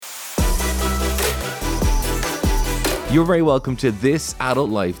You're very welcome to This Adult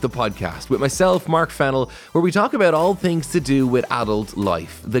Life, the podcast, with myself, Mark Fennell, where we talk about all things to do with adult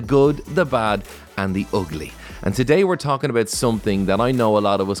life, the good, the bad, and the ugly. And today we're talking about something that I know a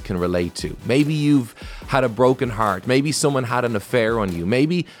lot of us can relate to. Maybe you've had a broken heart. Maybe someone had an affair on you.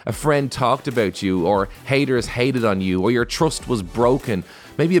 Maybe a friend talked about you, or haters hated on you, or your trust was broken.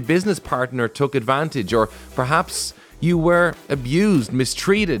 Maybe a business partner took advantage, or perhaps you were abused,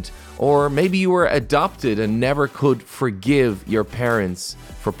 mistreated, or maybe you were adopted and never could forgive your parents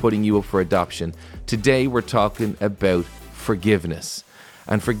for putting you up for adoption. Today we're talking about forgiveness.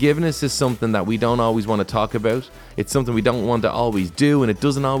 And forgiveness is something that we don't always want to talk about. It's something we don't want to always do, and it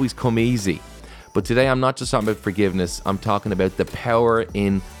doesn't always come easy. But today I'm not just talking about forgiveness, I'm talking about the power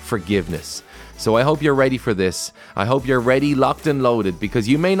in forgiveness. So I hope you're ready for this. I hope you're ready, locked and loaded, because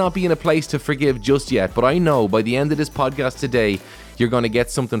you may not be in a place to forgive just yet, but I know by the end of this podcast today, you're going to get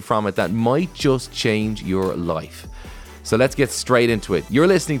something from it that might just change your life. So let's get straight into it. You're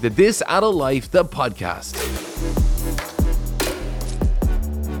listening to This Adult Life, the podcast.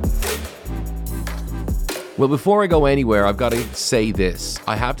 Well, before I go anywhere, I've got to say this.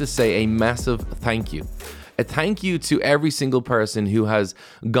 I have to say a massive thank you. A thank you to every single person who has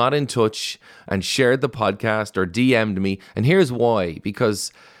got in touch and shared the podcast or DM'd me. And here's why.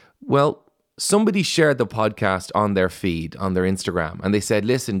 Because, well, somebody shared the podcast on their feed, on their Instagram. And they said,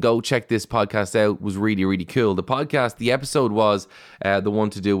 listen, go check this podcast out. It was really, really cool. The podcast, the episode was the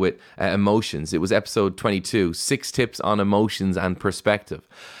one to do with emotions. It was episode 22, 6 tips on emotions and perspective.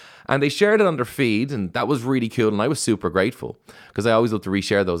 And they shared it on their feed, and that was really cool, and I was super grateful, because I always love to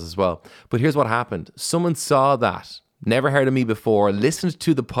reshare those as well. But here's what happened. Someone saw that, never heard of me before, listened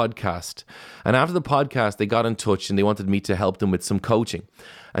to the podcast, and after the podcast, they got in touch, and they wanted me to help them with some coaching.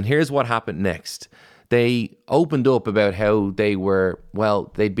 And here's what happened next. They opened up about how they were,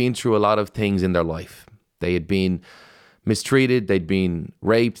 well, they'd been through a lot of things in their life. They had been mistreated, they'd been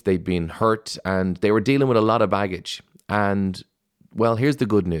raped, they'd been hurt, and they were dealing with a lot of baggage. And well, here's the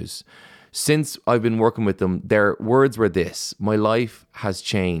good news. Since I've been working with them, their words were this: my life has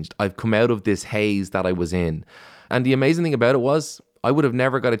changed. I've come out of this haze that I was in. And the amazing thing about it was, I would have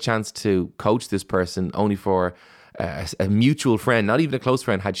never got a chance to coach this person only for a mutual friend, not even a close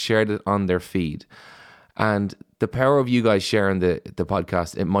friend, had shared it on their feed. And the power of you guys sharing the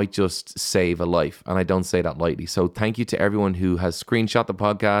podcast, it might just save a life. And I don't say that lightly. So thank you to everyone who has screenshot the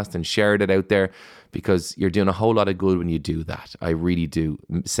podcast and shared it out there, because you're doing a whole lot of good when you do that. I really do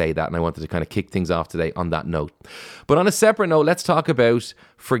say that. And I wanted to kind of kick things off today on that note. But on a separate note, let's talk about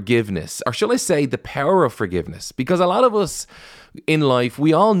forgiveness. Or shall I say the power of forgiveness? Because a lot of us in life,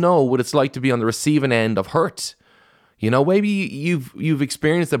 we all know what it's like to be on the receiving end of hurt. You know, maybe you've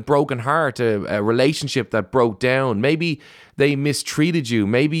experienced a broken heart, a relationship that broke down. Maybe they mistreated you.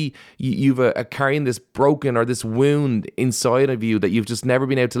 Maybe you've carrying this broken or this wound inside of you that you've just never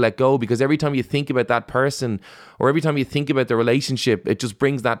been able to let go, because every time you think about that person or every time you think about the relationship, it just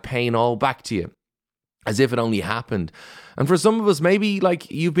brings that pain all back to you as if it only happened. And for some of us, maybe like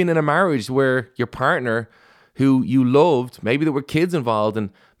you've been in a marriage where your partner who you loved, maybe there were kids involved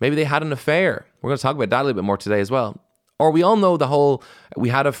and maybe they had an affair. We're going to talk about that a little bit more today as well. Or we all know we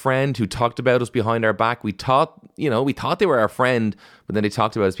had a friend who talked about us behind our back. We thought they were our friend, but then they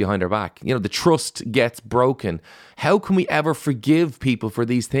talked about us behind our back. You know, the trust gets broken. How can we ever forgive people for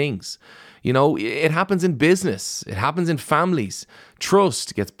these things? You know, it happens in business. It happens in families.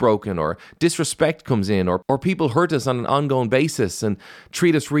 Trust gets broken, or disrespect comes in, or people hurt us on an ongoing basis and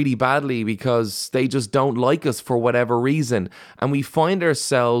treat us really badly because they just don't like us for whatever reason. And we find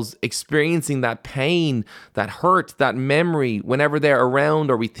ourselves experiencing that pain, that hurt, that memory whenever they're around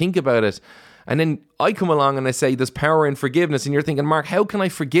or we think about it. And then I come along and I say, there's power in forgiveness. And you're thinking, Mark, how can I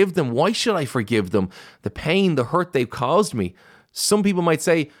forgive them? Why should I forgive them? The pain, the hurt they've caused me. Some people might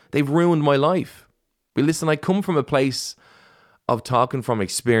say they've ruined my life. But listen, I come from a place of talking from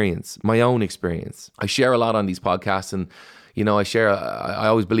experience, my own experience. I share a lot on these podcasts, and you know, I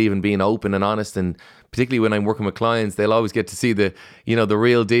always believe in being open and honest, and particularly when I'm working with clients, they'll always get to see the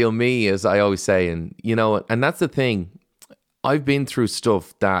real deal me, as I always say. And and that's the thing. I've been through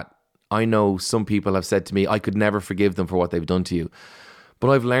stuff that I know some people have said to me, I could never forgive them for what they've done to you. But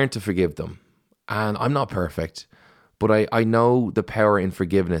I've learned to forgive them. And I'm not perfect. But I know the power in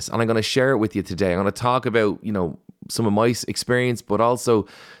forgiveness, and I'm going to share it with you today. I'm going to talk about, some of my experience, but also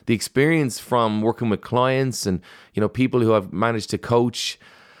the experience from working with clients and, people who I've managed to coach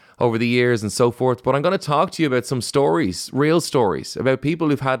over the years and so forth. But I'm going to talk to you about some stories, real stories, about people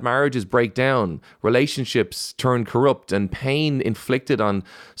who've had marriages break down, relationships turn corrupt, and pain inflicted on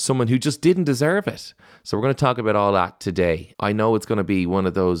someone who just didn't deserve it. So we're going to talk about all that today. I know it's going to be one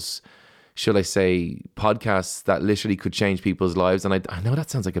of those should I say, podcasts that literally could change people's lives. And I know that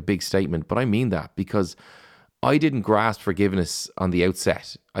sounds like a big statement, but I mean that because I didn't grasp forgiveness on the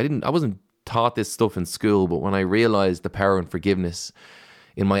outset. I wasn't taught this stuff in school, but when I realized the power in forgiveness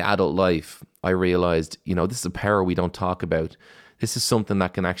in my adult life, I realized, this is a power we don't talk about. This is something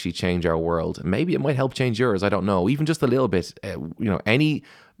that can actually change our world. Maybe it might help change yours. I don't know. Even just a little bit. Any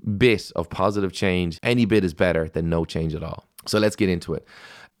bit of positive change, any bit is better than no change at all. So let's get into it.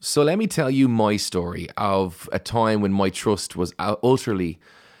 So let me tell you my story of a time when my trust was utterly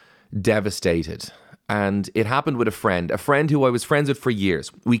devastated. And it happened with a friend who I was friends with for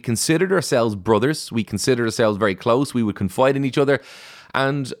years. We considered ourselves brothers. We considered ourselves very close. We would confide in each other.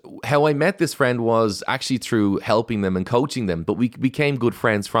 And how I met this friend was actually through helping them and coaching them. But we became good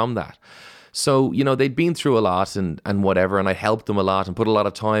friends from that. So, they'd been through a lot and whatever. And I helped them a lot and put a lot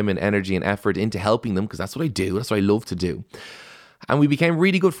of time and energy and effort into helping them because that's what I do. That's what I love to do. And we became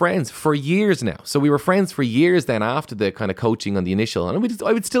really good friends for years now. So we were friends for years then after the kind of coaching on the initial. And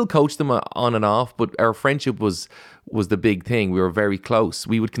I would still coach them on and off, but our friendship was the big thing. We were very close.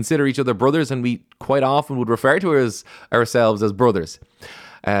 We would consider each other brothers, and we quite often would refer to ourselves as brothers.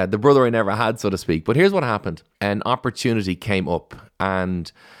 The brother I never had, so to speak. But here's what happened. An opportunity came up,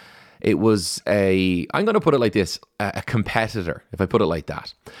 and it was I'm going to put it like this, a competitor, if I put it like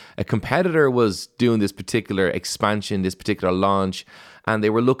that. A competitor was doing this particular expansion, this particular launch, and they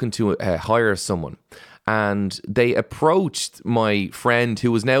were looking to hire someone. And they approached my friend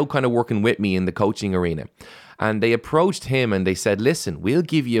who was now kind of working with me in the coaching arena. And they approached him and they said, listen, we'll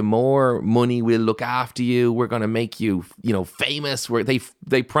give you more money. We'll look after you. We're going to make you, famous.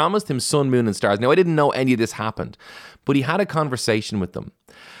 They promised him sun, moon, and stars. Now, I didn't know any of this happened, but he had a conversation with them.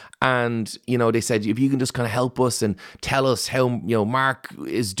 And, they said, if you can just kind of help us and tell us how, Mark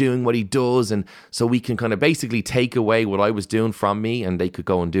is doing what he does. And so we can kind of basically take away what I was doing from me and they could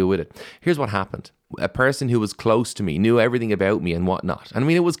go and do with it. Here's what happened. A person who was close to me, knew everything about me and whatnot. And I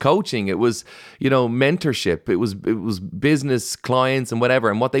mean, it was coaching, it was, mentorship, it was business clients and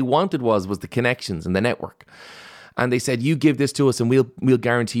whatever. And what they wanted was the connections and the network. And they said, you give this to us and we'll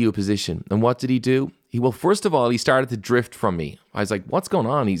guarantee you a position. And what did he do? Well, first of all, he started to drift from me. I was like, what's going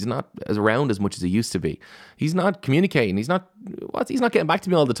on? He's not around as much as he used to be. He's not communicating. He's not getting back to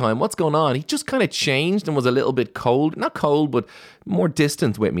me all the time. What's going on? He just kind of changed and was a little bit cold. Not cold, but more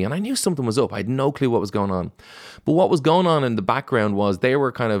distant with me. And I knew something was up. I had no clue what was going on. But what was going on in the background was they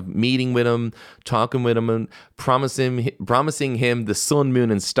were kind of meeting with him, talking with him, and promising him the sun,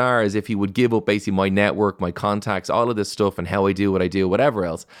 moon, and stars if he would give up basically my network, my contacts, all of this stuff and how I do what I do, whatever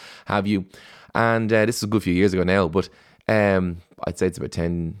else have you. And this is a good few years ago now, but I'd say it's about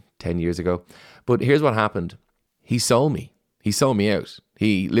 10 years ago. But here's what happened. He sold me. He sold me out.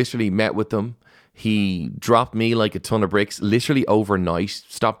 He literally met with them. He dropped me like a ton of bricks, literally overnight,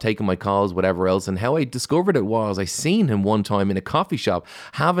 stopped taking my calls, whatever else. And how I discovered it was I seen him one time in a coffee shop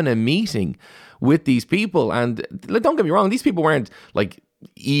having a meeting with these people. And don't get me wrong, these people weren't like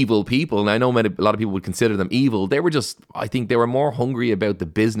evil people, and I know a lot of people would consider them evil. They were just, I think they were more hungry about the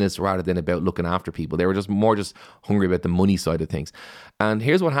business rather than about looking after people. They were just hungry about the money side of things. And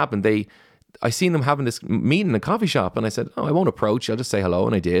here's what happened. I seen them having this meeting in a coffee shop, and I said, I won't approach, I'll just say hello.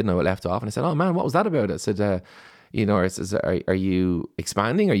 And I did, and I left off, and I said, oh man, what was that about? I said, I says, are you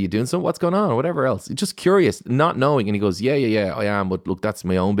expanding? Are you doing something? What's going on? Or whatever else. Just curious, not knowing. And he goes, yeah, I am. But look, that's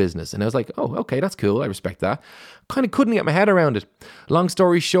my own business. And I was like, oh, okay, that's cool. I respect that. Kind of couldn't get my head around it. Long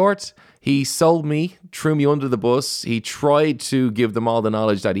story short, he sold me, threw me under the bus. He tried to give them all the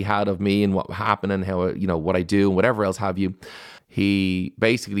knowledge that he had of me and what happened and how, what I do and whatever else have you. He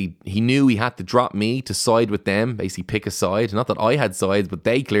knew he had to drop me to side with them, basically pick a side. Not that I had sides, but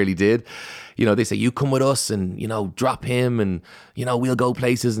they clearly did. They say, you come with us and, drop him and, we'll go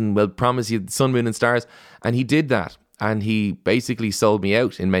places and we'll promise you sun, moon and stars. And he did that. And he basically sold me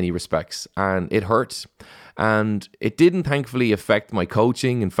out in many respects. And it hurt. And it didn't thankfully affect my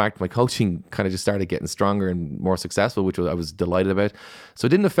coaching. In fact, my coaching kind of just started getting stronger and more successful, which I was delighted about. So it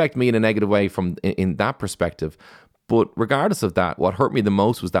didn't affect me in a negative way in that perspective. But regardless of that, what hurt me the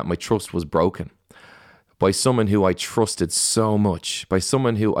most was that my trust was broken by someone who I trusted so much, by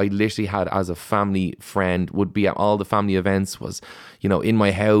someone who I literally had as a family friend, would be at all the family events, was, in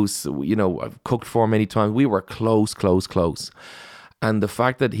my house, I've cooked for many times. We were close. And the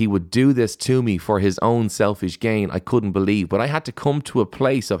fact that he would do this to me for his own selfish gain, I couldn't believe. But I had to come to a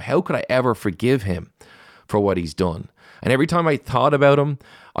place of how could I ever forgive him for what he's done? And every time I thought about him,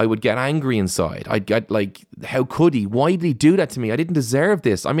 I would get angry inside. I'd get like, how could he? Why did he do that to me? I didn't deserve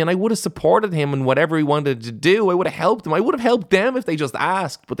this. I mean, I would have supported him in whatever he wanted to do. I would have helped him. I would have helped them if they just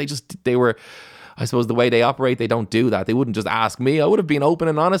asked. But I suppose the way they operate, they don't do that. They wouldn't just ask me. I would have been open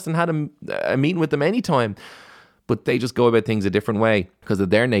and honest and had a meeting with them anytime. But they just go about things a different way because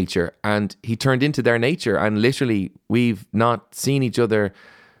of their nature. And he turned into their nature. And literally, we've not seen each other.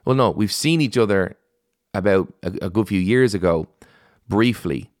 Well, no, we've seen each other about a good few years ago,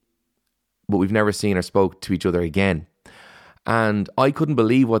 briefly. But we've never seen or spoke to each other again. And I couldn't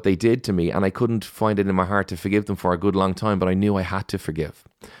believe what they did to me, and I couldn't find it in my heart to forgive them for a good long time, but I knew I had to forgive.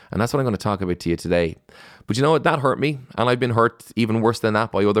 And that's what I'm going to talk about to you today. But you know what? That hurt me, and I've been hurt even worse than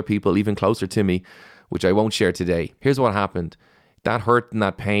that by other people, even closer to me, which I won't share today. Here's what happened. That hurt and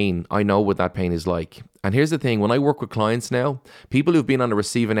that pain, I know what that pain is like. And here's the thing, when I work with clients now, people who've been on the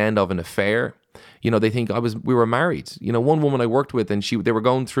receiving end of an affair, they think we were married. One woman I worked with, and they were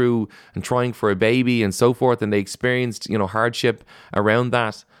going through and trying for a baby and so forth, and they experienced, hardship around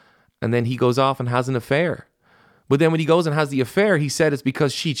that. And then he goes off and has an affair. But then when he goes and has the affair, he said it's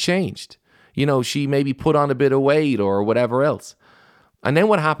because she changed. She maybe put on a bit of weight or whatever else. And then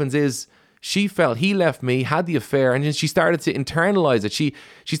what happens is she felt he left me, had the affair, and then she started to internalize it.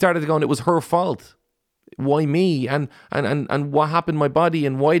 She started to go, and it was her fault. Why me? And what happened to my body?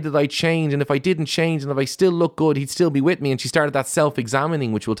 And why did I change? And if I didn't change and if I still look good, he'd still be with me. And she started that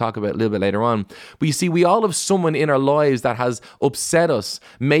self-examining, which we'll talk about a little bit later on. But you see, we all have someone in our lives that has upset us,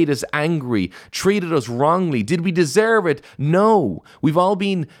 made us angry, treated us wrongly. Did we deserve it? No. We've all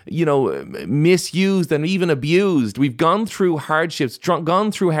been, misused and even abused. We've gone through hardships,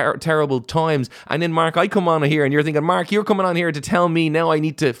 gone through terrible times. And then, Mark, I come on here and you're thinking, Mark, you're coming on here to tell me now I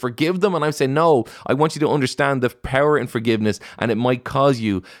need to forgive them. And I'm saying, no, I want you to understand the power in forgiveness, and it might cause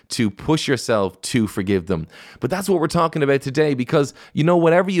you to push yourself to forgive them. But that's what we're talking about today, because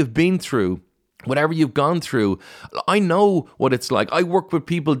whatever you've been through, whatever you've gone through, I know what it's like. I work with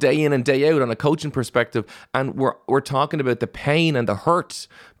people day in and day out on a coaching perspective, and we're talking about the pain and the hurt.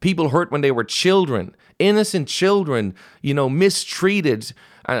 People hurt when they were children, innocent children, mistreated.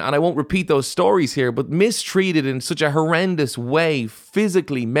 And I won't repeat those stories here, but mistreated in such a horrendous way,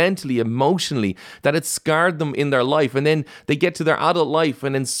 physically, mentally, emotionally, that it scarred them in their life. And then they get to their adult life,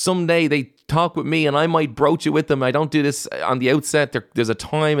 and then someday they talk with me, and I might broach it with them. I don't do this on the outset. There's a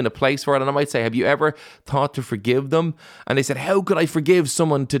time and a place for it. And I might say, have you ever thought to forgive them? And they said, how could I forgive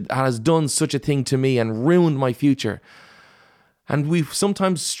someone that has done such a thing to me and ruined my future? And we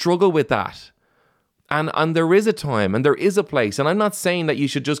sometimes struggle with that. And there is a time and there is a place. And I'm not saying that you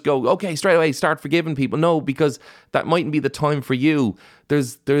should just go, okay, straight away, start forgiving people. No, because that mightn't be the time for you.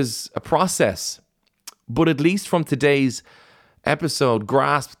 There's a process. But at least from today's episode,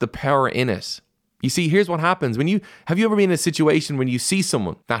 grasp the power in it. You see, here's what happens. Have you ever been in a situation when you see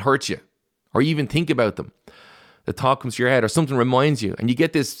someone that hurts you, or you even think about them? The thought comes to your head, or something reminds you, and you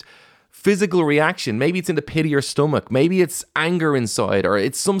get this physical reaction. Maybe it's in the pit of your stomach. Maybe it's anger inside, or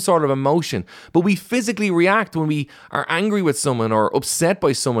it's some sort of emotion. But we physically react when we are angry with someone or upset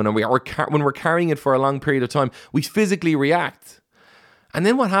by someone, and when we're carrying it for a long period of time, we physically react. And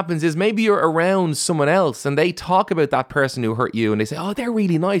then what happens is maybe you're around someone else and they talk about that person who hurt you, and they say, oh, they're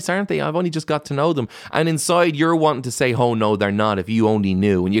really nice, aren't they? I've only just got to know them. And inside you're wanting to say, oh no, they're not, if you only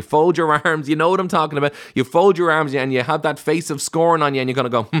knew. And you fold your arms, you know what I'm talking about. You fold your arms and you have that face of scorn on you, and you're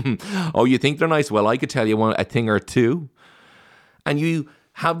going to go, oh, you think they're nice? Well, I could tell you a thing or two. And you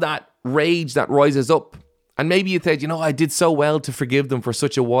have that rage that rises up. And maybe you said, I did so well to forgive them for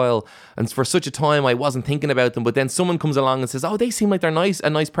such a while, and for such a time I wasn't thinking about them. But then someone comes along and says, oh, they seem like they're a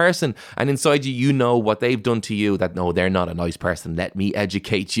nice person. And inside you know what they've done to you, that no, they're not a nice person. Let me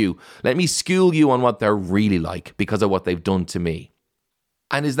educate you. Let me school you on what they're really like because of what they've done to me.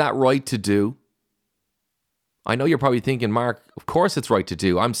 And is that right to do? I know you're probably thinking, Mark, of course it's right to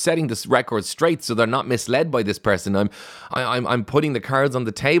do. I'm setting this record straight so they're not misled by this person. I'm putting the cards on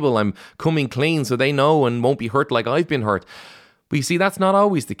the table. I'm coming clean so they know and won't be hurt like I've been hurt. But you see, that's not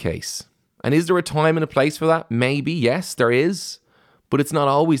always the case. And is there a time and a place for that? Maybe, yes, there is. But it's not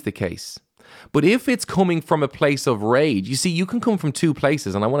always the case. But if it's coming from a place of rage, you see, you can come from two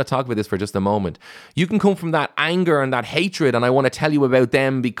places, and I want to talk about this for just a moment. You can come from that anger and that hatred, and I want to tell you about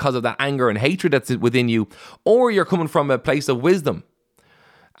them because of that anger and hatred that's within you. Or you're coming from a place of wisdom,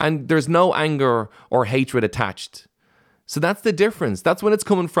 and there's no anger or hatred attached. So that's the difference. That's when it's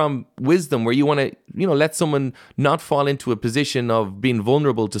coming from wisdom, where you want to, let someone not fall into a position of being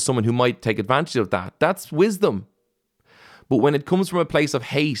vulnerable to someone who might take advantage of that. That's wisdom. But when it comes from a place of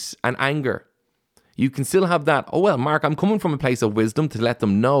hate and anger, you can still have that, oh, well, Mark, I'm coming from a place of wisdom to let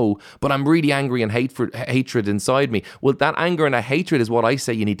them know, but I'm really angry and hatred inside me. Well, that anger and that hatred is what I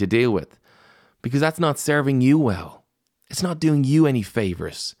say you need to deal with, because that's not serving you well. It's not doing you any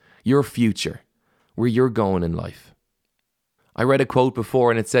favors, your future, where you're going in life. I read a quote before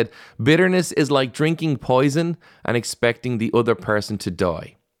and it said, bitterness is like drinking poison and expecting the other person to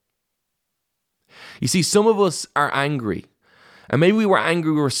die. You see, some of us are angry. And maybe we were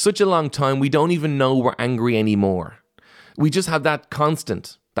angry for such a long time, we don't even know we're angry anymore. We just have that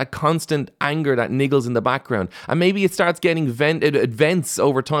constant anger that niggles in the background. And maybe it starts getting it vents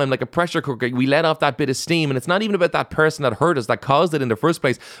over time like a pressure cooker. We let off that bit of steam, and it's not even about that person that hurt us, that caused it in the first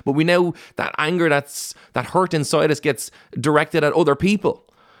place. But we know that anger, that hurt inside us gets directed at other people.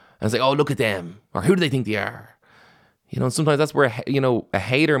 And it's like, oh, look at them. Or who do they think they are? Sometimes that's where, a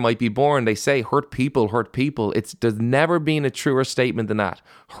hater might be born. They say, hurt people, hurt people. There's never been a truer statement than that.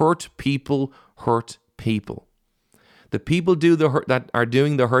 Hurt people, hurt people. The people that are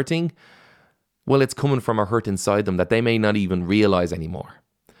doing the hurting, well, it's coming from a hurt inside them that they may not even realize anymore.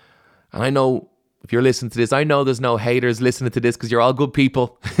 And I know, if you're listening to this, I know there's no haters listening to this because you're all good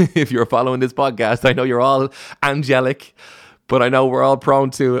people. If you're following this podcast, I know you're all angelic, but I know we're all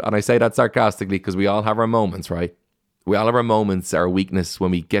prone to, and I say that sarcastically because we all have our moments, right? We all have our moments, our weakness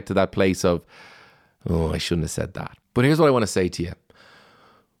when we get to that place of, oh, I shouldn't have said that. But here's what I want to say to you.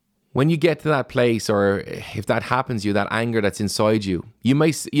 When you get to that place, or if that happens to you, that anger that's inside you, it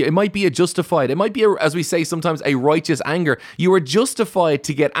might be a justified, it might be, as we say sometimes, a righteous anger. You are justified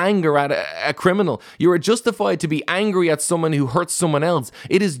to get anger at a criminal. You are justified to be angry at someone who hurts someone else.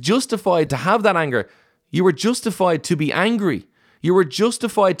 It is justified to have that anger. You are justified to be angry. You are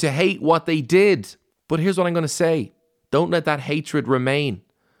justified to hate what they did. But here's what I'm going to say. Don't let that hatred remain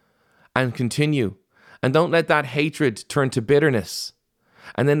and continue. And don't let that hatred turn to bitterness.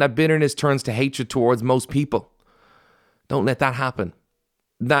 And then that bitterness turns to hatred towards most people. Don't let that happen.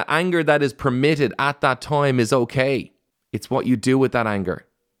 That anger that is permitted at that time is okay. It's what you do with that anger.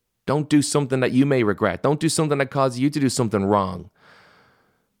 Don't do something that you may regret. Don't do something that causes you to do something wrong.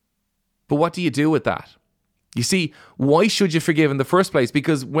 But what do you do with that? You see, why should you forgive in the first place?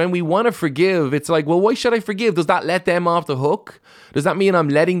 Because when we want to forgive, it's like, well, why should I forgive? Does that let them off the hook? Does that mean I'm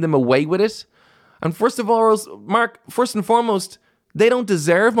letting them away with it? And first and foremost, they don't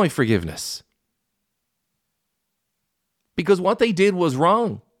deserve my forgiveness. Because what they did was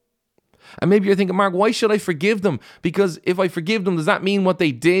wrong. And maybe you're thinking, Mark, why should I forgive them? Because if I forgive them, does that mean what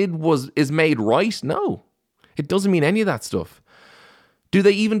they did is made right? No, it doesn't mean any of that stuff. Do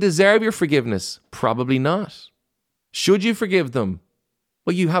they even deserve your forgiveness? Probably not. Should you forgive them?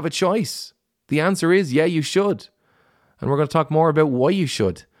 Well, you have a choice. The answer is, yeah, you should. And we're going to talk more about why you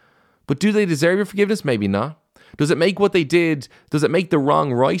should. But do they deserve your forgiveness? Maybe not. Does it make what they did, does it make the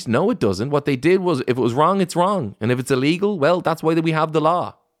wrong right? No, it doesn't. What they did was, if it was wrong, it's wrong. And if it's illegal, well, that's why we have the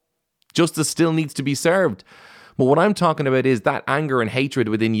law. Justice still needs to be served. But what I'm talking about is that anger and hatred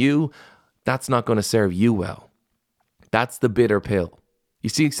within you, that's not going to serve you well. That's the bitter pill. You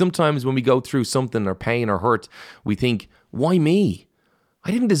see, sometimes when we go through something or pain or hurt, we think, why me?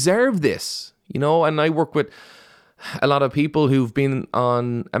 I didn't deserve this. And I work with a lot of people who've been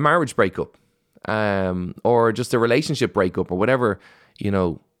on a marriage breakup, or just a relationship breakup, or whatever,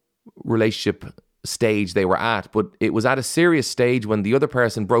 relationship stage they were at. But it was at a serious stage when the other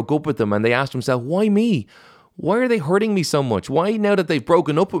person broke up with them, and they asked themselves, why me? Why are they hurting me so much? Why, now that they've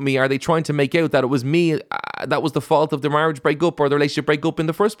broken up with me, are they trying to make out that it was me that was the fault of the marriage breakup or the relationship breakup in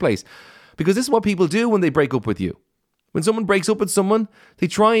the first place? Because this is what people do when they break up with you. When someone breaks up with someone, they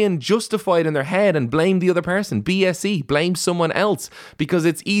try and justify it in their head and blame the other person. BSE, blame someone else, because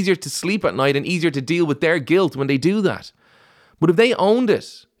it's easier to sleep at night and easier to deal with their guilt when they do that. But if they owned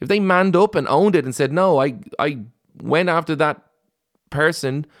it, if they manned up and owned it and said, no, I went after that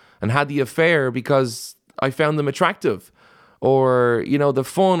person and had the affair because I found them attractive, or, the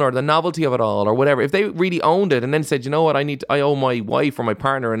fun or the novelty of it all, or whatever. If they really owned it and then said, you know what, I owe my wife or my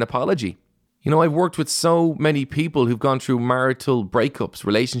partner an apology. I've worked with so many people who've gone through marital breakups,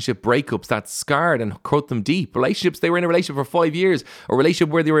 relationship breakups that scarred and cut them deep. Relationships, they were in a relationship for 5 years, a relationship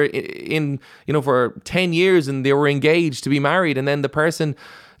where they were in, for 10 years and they were engaged to be married, and then the person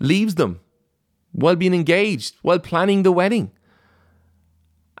leaves them while being engaged, while planning the wedding.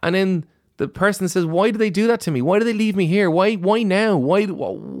 And then the person says, why do they do that to me? Why do they leave me here? Why now? Why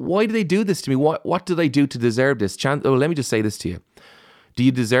do they do this to me? What did I do to deserve this? Let me just say this to you. Do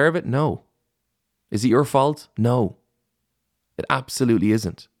you deserve it? No. Is it your fault? No. It absolutely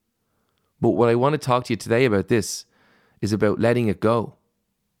isn't. But what I want to talk to you today about this is about letting it go.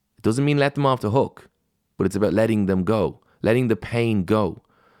 It doesn't mean let them off the hook, but it's about letting them go, letting the pain go.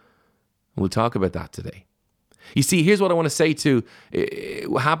 And we'll talk about that today. You see, here's what I want to say to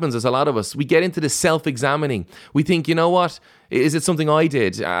what happens is a lot of us, we get into the self-examining. We think, you know what? Is it something I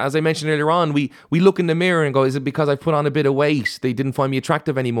did? As I mentioned earlier on, we look in the mirror and go, is it because I put on a bit of weight? They didn't find me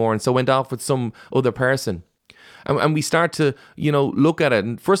attractive anymore and so went off with some other person. And we start to, look at it.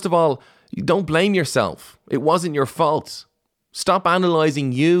 And first of all, don't blame yourself. It wasn't your fault. Stop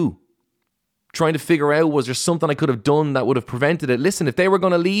analyzing you. Trying to figure out, was there something I could have done that would have prevented it? Listen, if they were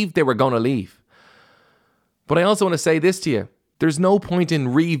going to leave, they were going to leave. But I also want to say this to you. There's no point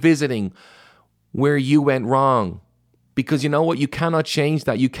in revisiting where you went wrong. Because you know what? You cannot change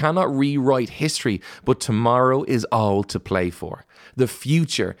that. You cannot rewrite history. But tomorrow is all to play for. The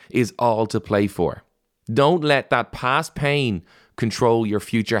future is all to play for. Don't let that past pain control your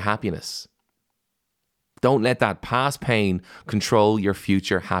future happiness. Don't let that past pain control your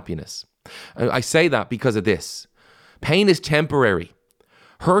future happiness. I say that because of this. Pain is temporary.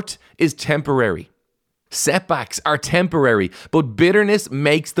 Hurt is temporary. Setbacks are temporary, but bitterness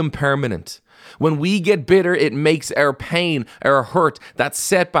makes them permanent. When we get bitter, it makes our pain, our hurt, that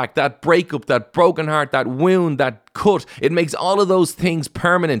setback, that breakup, that broken heart, that wound, that cut, it makes all of those things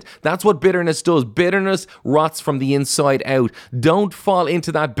permanent. That's what bitterness does. Bitterness rots from the inside out. Don't fall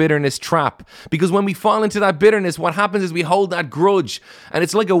into that bitterness trap, because when we fall into that bitterness, what happens is we hold that grudge, and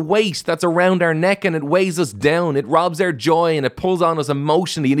it's like a weight that's around our neck, and it weighs us down. It robs our joy, and it pulls on us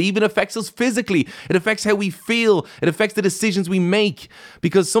emotionally. It even affects us physically. It affects how we feel. It affects the decisions we make,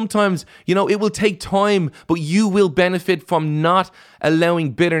 because sometimes, it will take time, but you will benefit from not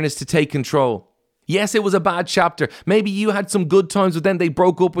allowing bitterness to take control. Yes, it was a bad chapter. Maybe you had some good times, but then they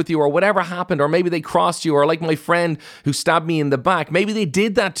broke up with you, or whatever happened, or maybe they crossed you, or like my friend who stabbed me in the back. Maybe they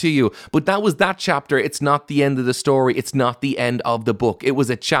did that to you, but that was that chapter. It's not the end of the story. It's not the end of the book. It was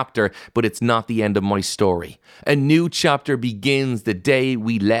a chapter, but it's not the end of my story. A new chapter begins the day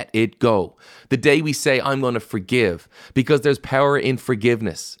we let it go. The day we say, I'm going to forgive, because there's power in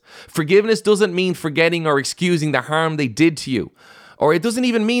forgiveness. Forgiveness doesn't mean forgetting or excusing the harm they did to you. Or it doesn't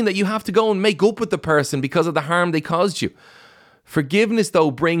even mean that you have to go and make up with the person because of the harm they caused you. Forgiveness,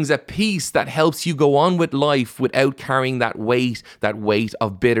 though, brings a peace that helps you go on with life without carrying that weight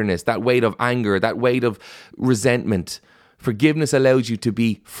of bitterness, that weight of anger, that weight of resentment. Forgiveness allows you to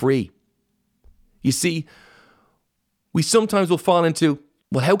be free. You see, we sometimes will fall into,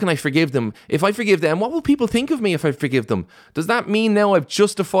 well, how can I forgive them? If I forgive them, what will people think of me if I forgive them? Does that mean now I've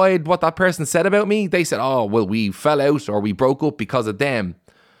justified what that person said about me? They said, oh, well, we fell out or we broke up because of them.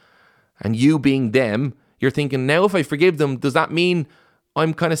 And you being them, you're thinking, now if I forgive them, does that mean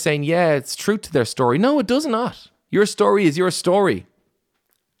I'm kind of saying, yeah, it's truth to their story? No, it does not. Your story is your story.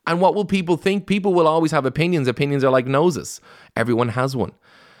 And what will people think? People will always have opinions. Opinions are like noses. Everyone has one.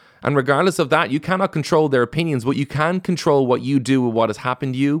 And regardless of that, you cannot control their opinions, but you can control what you do with what has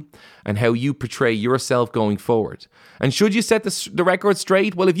happened to you and how you portray yourself going forward. And should you set the record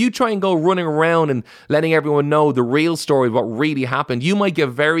straight? Well, if you try and go running around and letting everyone know the real story of what really happened, you might get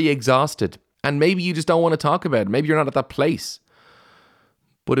very exhausted. And maybe you just don't want to talk about it. Maybe you're not at that place.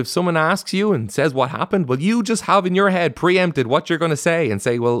 But if someone asks you and says what happened, well, you just have in your head preempted what you're going to say and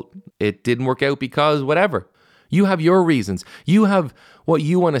say, well, it didn't work out because whatever. You have your reasons. You have what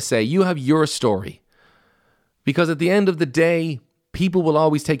you want to say. You have your story. Because at the end of the day, people will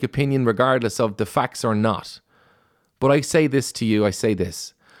always take opinion regardless of the facts or not. But I say this to you, I say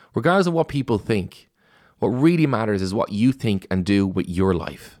this. Regardless of what people think, what really matters is what you think and do with your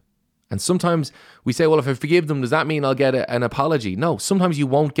life. And sometimes we say, well, if I forgive them, does that mean I'll get an apology? No, sometimes you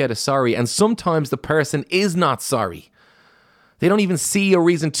won't get a sorry. And sometimes the person is not sorry. They don't even see a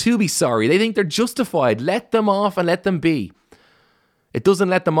reason to be sorry. They think they're justified. Let them off and let them be. It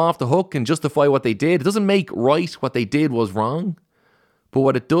doesn't let them off the hook and justify what they did. It doesn't make right what they did was wrong. But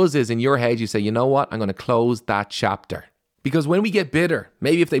what it does is in your head, you say, you know what? I'm going to close that chapter. Because when we get bitter,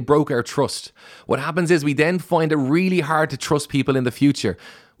 maybe if they broke our trust, what happens is we then find it really hard to trust people in the future.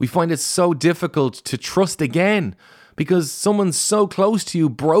 We find it so difficult to trust again. Because someone so close to you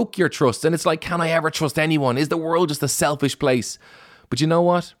broke your trust. And it's like, can I ever trust anyone? Is the world just a selfish place? But you know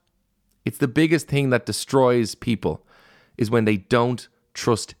what? It's the biggest thing that destroys people is when they don't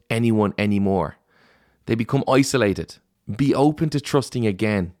trust anyone anymore. They become isolated. Be open to trusting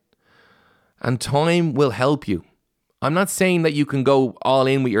again. And time will help you. I'm not saying that you can go all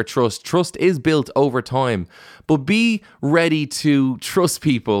in with your trust. Trust is built over time. But be ready to trust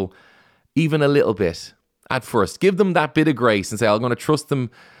people even a little bit. At first, give them that bit of grace and say, I'm going to trust them.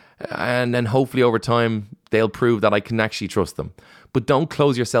 And then hopefully over time, they'll prove that I can actually trust them. But don't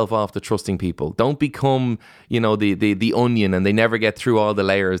close yourself off to trusting people. Don't become, the onion and they never get through all the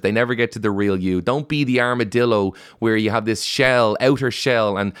layers. They never get to the real you. Don't be the armadillo where you have this outer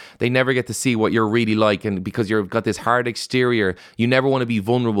shell, and they never get to see what you're really like. And because you've got this hard exterior, you never want to be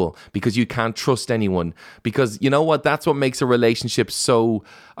vulnerable because you can't trust anyone. Because you know what? That's what makes a relationship so,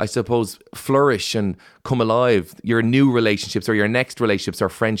 I suppose, flourish and come alive. Your new relationships or your next relationships or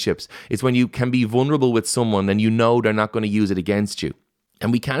friendships. It's when you can be vulnerable with someone and you know they're not going to use it against you.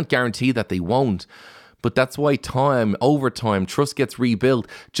 And we can't guarantee that they won't. But that's why over time, trust gets rebuilt.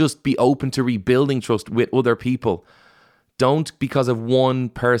 Just be open to rebuilding trust with other people. Don't, because of one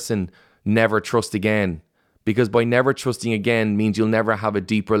person, never trust again. Because by never trusting again means you'll never have a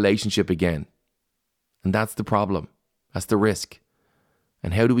deep relationship again. And that's the problem. That's the risk.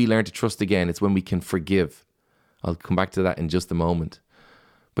 And how do we learn to trust again? It's when we can forgive. I'll come back to that in just a moment.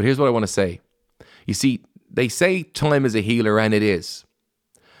 But here's what I want to say. You see, they say time is a healer, and it is.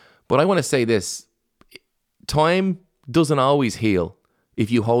 But I want to say this. Time doesn't always heal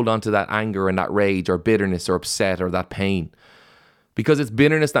if you hold on to that anger and that rage or bitterness or upset or that pain. Because it's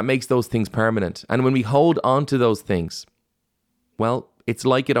bitterness that makes those things permanent. And when we hold on to those things, well, it's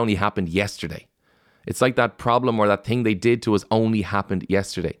like it only happened yesterday. It's like that problem or that thing they did to us only happened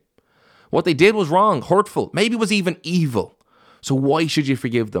yesterday. What they did was wrong, hurtful, maybe it was even evil. So why should you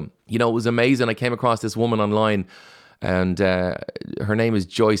forgive them? It was amazing. I came across this woman online, and her name is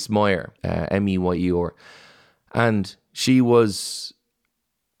Joyce Meyer, Meyer. And she was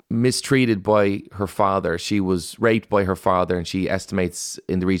mistreated by her father. She was raped by her father, and she estimates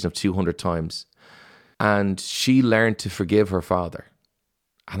in the region of 200 times. And she learned to forgive her father.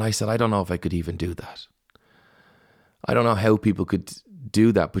 And I said, I don't know if I could even do that. I don't know how people could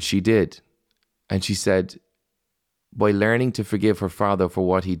do that, but she did. And she said, by learning to forgive her father for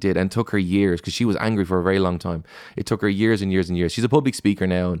what he did, and it took her years, because she was angry for a very long time. It took her years and years and years. She's a public speaker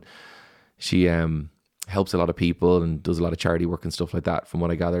now, and she helps a lot of people and does a lot of charity work and stuff like that, from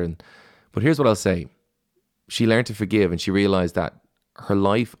what I gather. But here's what I'll say. She learned to forgive, and she realized that her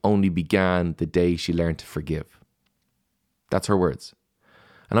life only began the day she learned to forgive. That's her words.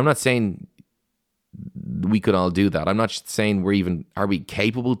 And I'm not saying we could all do that. I'm not saying are we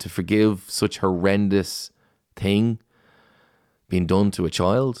capable to forgive such horrendous thing being done to a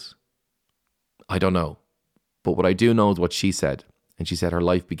child? I don't know. But what I do know is what she said. And she said her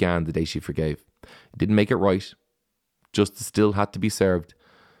life began the day she forgave. It didn't make it right. Justice still had to be served.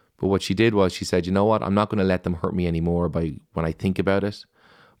 But what she did was she said, you know what? I'm not going to let them hurt me anymore by when I think about it,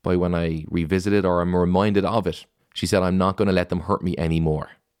 by when I revisit it or I'm reminded of it. She said, I'm not going to let them hurt me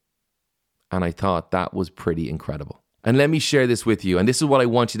anymore. And I thought that was pretty incredible. And let me share this with you. And this is what I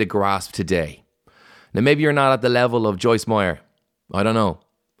want you to grasp today. Now, maybe you're not at the level of Joyce Meyer. I don't know.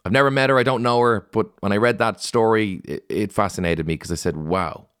 I've never met her. I don't know her. But when I read that story, it fascinated me because I said,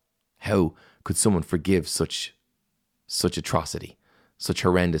 wow, how could someone forgive such atrocity, such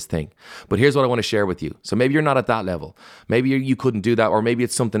horrendous thing? But here's what I want to share with you. So maybe you're not at that level. Maybe you couldn't do that, or maybe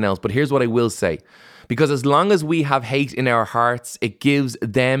it's something else. But here's what I will say. Because as long as we have hate in our hearts, it gives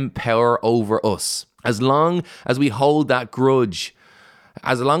them power over us. As long as we hold that grudge,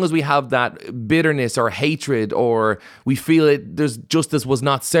 as long as we have that bitterness or hatred, or we feel there's justice was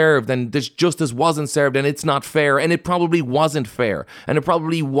not served and this justice wasn't served and it's not fair, and it probably wasn't fair and it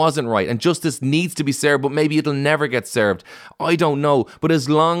probably wasn't right, and justice needs to be served, but maybe it'll never get served. I don't know. But as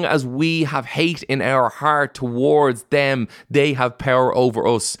long as we have hate in our heart towards them, they have power over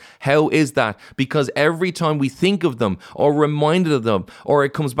us. How is that? Because every time we think of them or reminded of them, or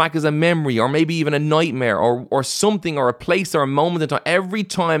it comes back as a memory, or maybe even a nightmare, or something, or a place or a moment in time, every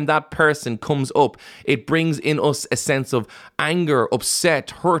time that person comes up, it brings in us a sense of anger,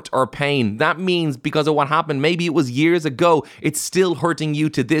 upset, hurt, or pain. That means because of what happened, maybe it was years ago, it's still hurting you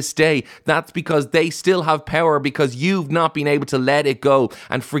to this day. That's because they still have power, because you've not been able to let it go.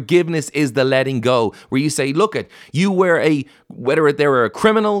 And forgiveness is the letting go, where you say, look, whether they were a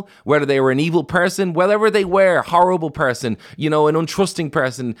criminal, whether they were an evil person, whatever they were, a horrible person, an untrusting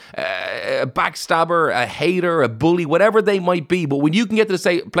person, a backstabber, a hater, a bully, whatever they might be. But when you can get to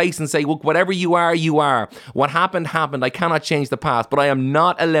the place and say, look, whatever you are, you are. What happened, happened. I cannot change the past, but I am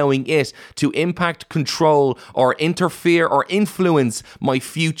not allowing it to impact, control, or interfere or influence my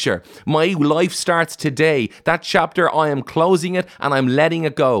future. My life starts today. That chapter, I am closing it and I'm letting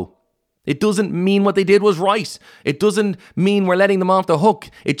it go. It doesn't mean what they did was right. It doesn't mean we're letting them off the hook.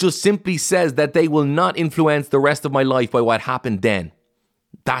 It just simply says that they will not influence the rest of my life by what happened then.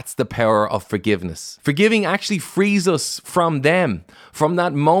 That's the power of forgiveness. Forgiving actually frees us from them, from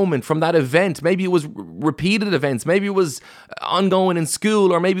that moment, from that event. Maybe it was repeated events. Maybe it was ongoing in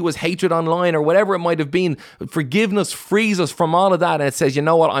school, or maybe it was hatred online, or whatever it might have been. Forgiveness frees us from all of that. And it says, you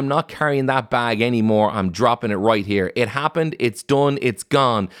know what? I'm not carrying that bag anymore. I'm dropping it right here. It happened. It's done. It's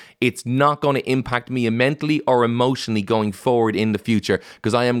gone. It's not going to impact me mentally or emotionally going forward in the future,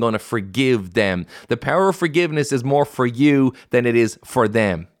 because I am going to forgive them. The power of forgiveness is more for you than it is for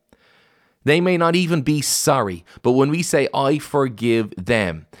them. They may not even be sorry, but when we say, I forgive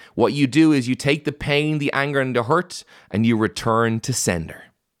them, what you do is you take the pain, the anger, and the hurt, and you return to sender.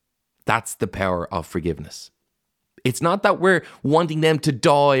 That's the power of forgiveness. It's not that we're wanting them to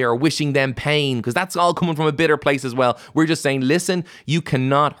die or wishing them pain, because that's all coming from a bitter place as well. We're just saying, listen, you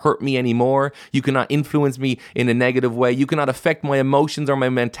cannot hurt me anymore. You cannot influence me in a negative way. You cannot affect my emotions or my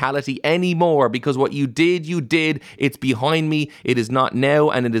mentality anymore, because what you did, you did. It's behind me. It is not now,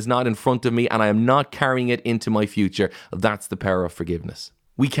 and it is not in front of me, and I am not carrying it into my future. That's the power of forgiveness.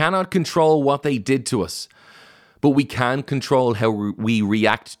 We cannot control what they did to us, but we can control how we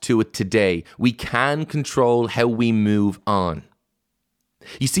react to it today. We can control how we move on.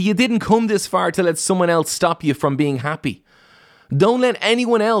 You see, you didn't come this far to let someone else stop you from being happy. Don't let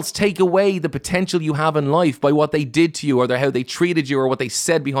anyone else take away the potential you have in life by what they did to you, or how they treated you, or what they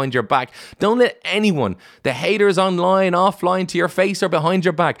said behind your back. Don't let anyone, the haters online, offline, to your face or behind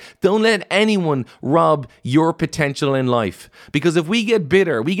your back, don't let anyone rob your potential in life. Because if we get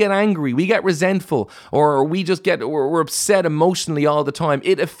bitter, we get angry, we get resentful, or we're upset emotionally all the time,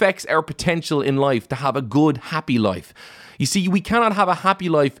 it affects our potential in life to have a good, happy life. You see, we cannot have a happy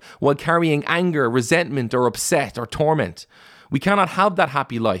life while carrying anger, resentment, or upset, or torment. We cannot have that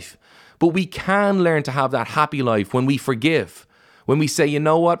happy life, but we can learn to have that happy life when we forgive, when we say, you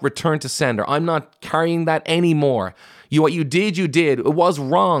know what, return to sender. I'm not carrying that anymore. What you did, you did. It was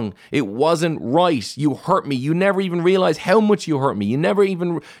wrong. It wasn't right. You hurt me. You never even realize how much you hurt me.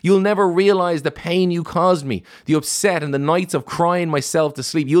 You'll never realize the pain you caused me, the upset and the nights of crying myself to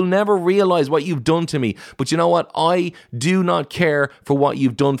sleep. You'll never realize what you've done to me. But you know what? I do not care for what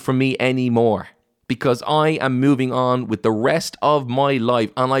you've done for me anymore, because I am moving on with the rest of my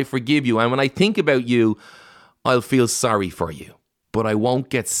life, and I forgive you. And when I think about you, I'll feel sorry for you. But I won't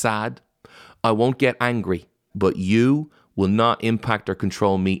get sad. I won't get angry. But you will not impact or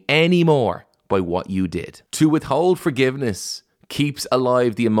control me anymore by what you did. To withhold forgiveness keeps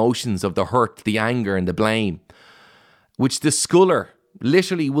alive the emotions of the hurt, the anger, and the blame, which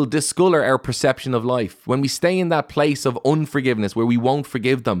literally will discolor our perception of life. When we stay in that place of unforgiveness where we won't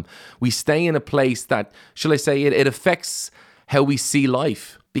forgive them, we stay in a place that, shall I say, it affects how we see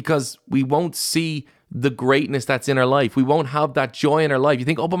life, because we won't see the greatness that's in our life. We won't have that joy in our life. You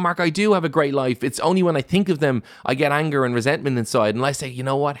think, oh, but Mark, I do have a great life. It's only when I think of them, I get anger and resentment inside. And I say, you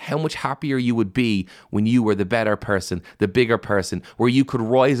know what? How much happier you would be when you were the better person, the bigger person, where you could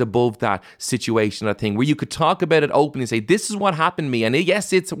rise above that situation or thing, where you could talk about it openly and say, this is what happened to me. And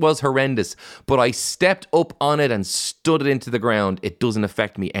yes, it was horrendous, but I stepped up on it and stood it into the ground. It doesn't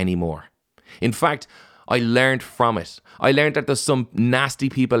affect me anymore. In fact, I learned from it. I learned that there's some nasty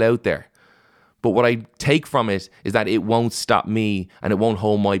people out there. But what I take from it is that it won't stop me, and it won't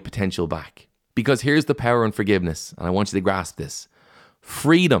hold my potential back. Because here's the power in forgiveness, and I want you to grasp this.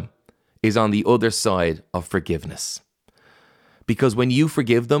 Freedom is on the other side of forgiveness. Because when you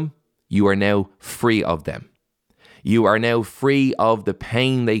forgive them, you are now free of them. You are now free of the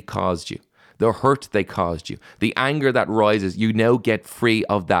pain they caused you, the hurt they caused you, the anger that rises. You now get free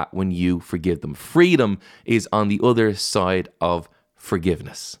of that when you forgive them. Freedom is on the other side of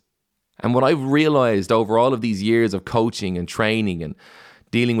forgiveness. And what I've realized over all of these years of coaching and training and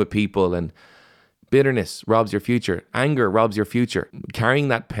dealing with people, and bitterness robs your future. Anger robs your future. Carrying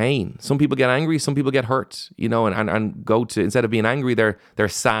that pain. Some people get angry, some people get hurt, and go to, instead of being angry, they're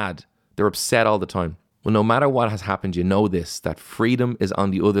sad. They're upset all the time. Well, no matter what has happened, you know this, that freedom is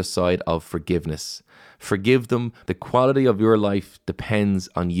on the other side of forgiveness. Forgive them. The quality of your life depends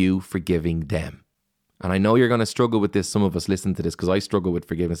on you forgiving them. And I know you're going to struggle with this. Some of us listen to this, because I struggled with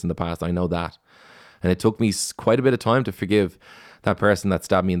forgiveness in the past. I know that. And it took me quite a bit of time to forgive that person that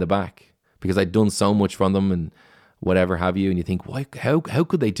stabbed me in the back, because I'd done so much from them and whatever have you. And you think, why? How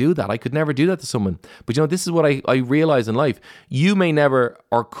could they do that? I could never do that to someone. But this is what I realize in life. You may never,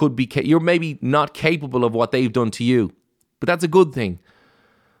 or could be, you're maybe not capable of what they've done to you. But that's a good thing.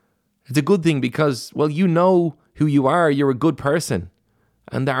 It's a good thing because, well, you know who you are. You're a good person.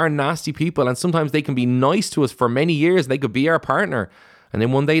 And there are nasty people, and sometimes they can be nice to us for many years. They could be our partner, and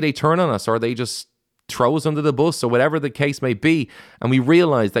then one day they turn on us, or they just throw us under the bus, or whatever the case may be. And we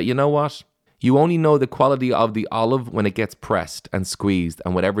realize that, you know what? You only know the quality of the olive when it gets pressed and squeezed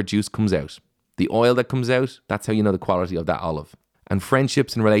and whatever juice comes out. The oil that comes out, that's how you know the quality of that olive. And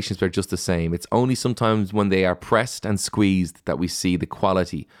friendships and relationships are just the same. It's only sometimes when they are pressed and squeezed that we see the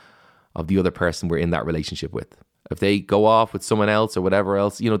quality of the other person we're in that relationship with. If they go off with someone else or whatever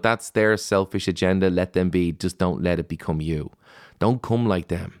else, that's their selfish agenda. Let them be. Just don't let it become you. Don't come like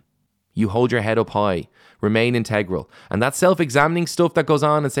them. You hold your head up high. Remain integral. And that self-examining stuff that goes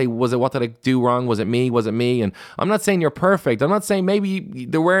on and say, what did I do wrong? Was it me? And I'm not saying you're perfect. I'm not saying maybe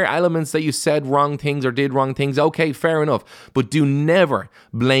there were elements that you said wrong things or did wrong things. Okay, fair enough. But do never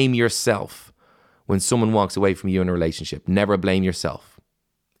blame yourself when someone walks away from you in a relationship. Never blame yourself.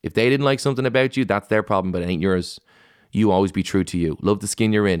 If they didn't like something about you, that's their problem, but it ain't yours. You always be true to you. Love the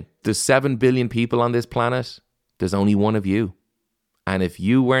skin you're in. There's 7 billion people on this planet. There's only one of you. And if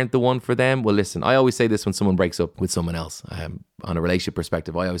you weren't the one for them, well, listen, I always say this when someone breaks up with someone else. On a relationship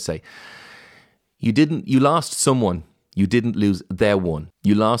perspective, I always say, you lost someone. You didn't lose their one.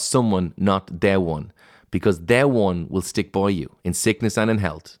 You lost someone, not their one. Because their one will stick by you in sickness and in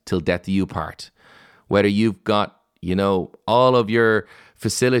health till death do you part. Whether you've got, all of your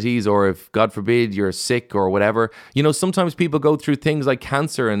facilities, or if, God forbid, you're sick or whatever. Sometimes people go through things like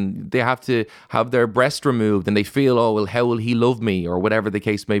cancer and they have to have their breast removed and they feel, oh, well, how will he love me? Or whatever the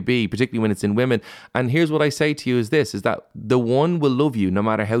case may be, particularly when it's in women. And here's what I say to you is that the one will love you no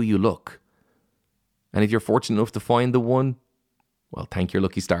matter how you look. And if you're fortunate enough to find the one, well, thank your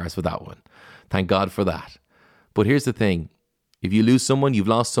lucky stars for that one. Thank God for that. But here's the thing. If you lose someone, you've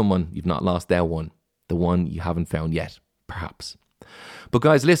lost someone. You've not lost their one. The one you haven't found yet, perhaps. But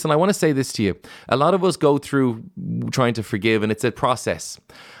guys, listen, I want to say this to you. A lot of us go through trying to forgive, and it's a process,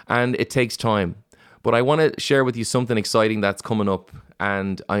 and it takes time. But I want to share with you something exciting that's coming up,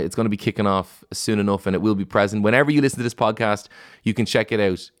 and it's going to be kicking off soon enough, and it will be present. Whenever you listen to this podcast, you can check it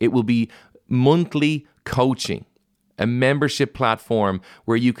out. It will be monthly coaching, a membership platform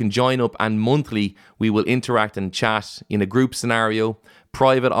where you can join up, and monthly we will interact and chat in a group scenario,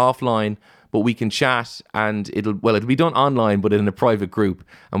 private, offline. But we can chat, and it'll be done online, but in a private group.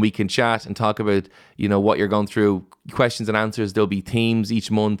 And we can chat and talk about, what you're going through, questions and answers. There'll be themes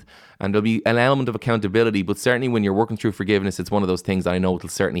each month, and there'll be an element of accountability. But certainly when you're working through forgiveness, it's one of those things that I know it'll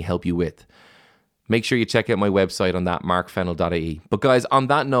certainly help you with. Make sure you check out my website on that, markfennell.ie. But guys, on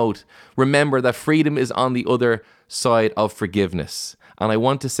that note, remember that freedom is on the other side of forgiveness. And I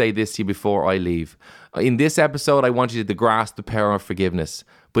want to say this to you before I leave. In this episode, I want you to grasp the power of forgiveness.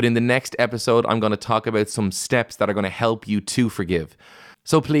 But in the next episode, I'm going to talk about some steps that are going to help you to forgive.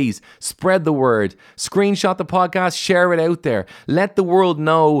 So please, spread the word. Screenshot the podcast, share it out there. Let the world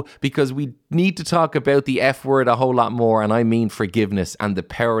know, because we need to talk about the F word a whole lot more, and I mean forgiveness and the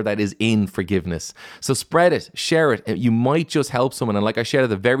power that is in forgiveness. So spread it, share it. You might just help someone. And like I shared at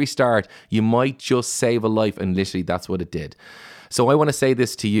the very start, you might just save a life, and literally that's what it did. So I want to say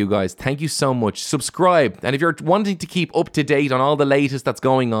this to you guys. Thank you so much. Subscribe. And if you're wanting to keep up to date on all the latest that's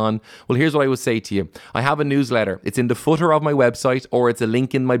going on, well, here's what I would say to you. I have a newsletter. It's in the footer of my website, or it's a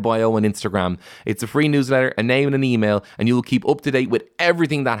link in my bio on Instagram. It's a free newsletter, a name and an email, and you will keep up to date with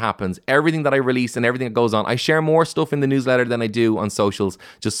everything that happens, everything that I release and everything that goes on. I share more stuff in the newsletter than I do on socials,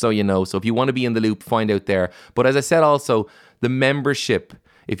 just so you know. So if you want to be in the loop, find out there. But as I said also, the membership,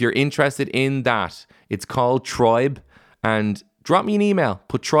 if you're interested in that, it's called Tribe, and drop me an email,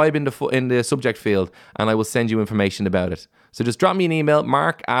 put Tribe in the subject field, and I will send you information about it. So just drop me an email,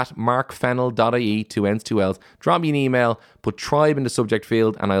 mark@markfennell.ie, 2 N's, 2 L's. Drop me an email, put Tribe in the subject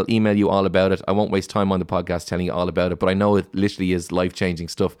field, and I'll email you all about it. I won't waste time on the podcast telling you all about it, but I know it literally is life-changing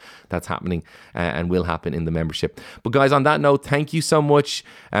stuff that's happening and will happen in the membership. But guys, on that note, thank you so much,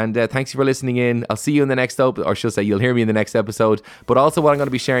 and thanks for listening in. I'll see you in the next episode, or should I say you'll hear me in the next episode. But also what I'm going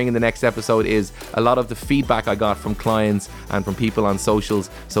to be sharing in the next episode is a lot of the feedback I got from clients and from people on socials.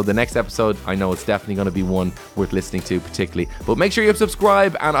 So the next episode, I know it's definitely going to be one worth listening to particularly. But make sure you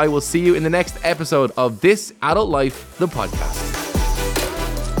subscribe, and I will see you in the next episode of This Adult Life, the podcast.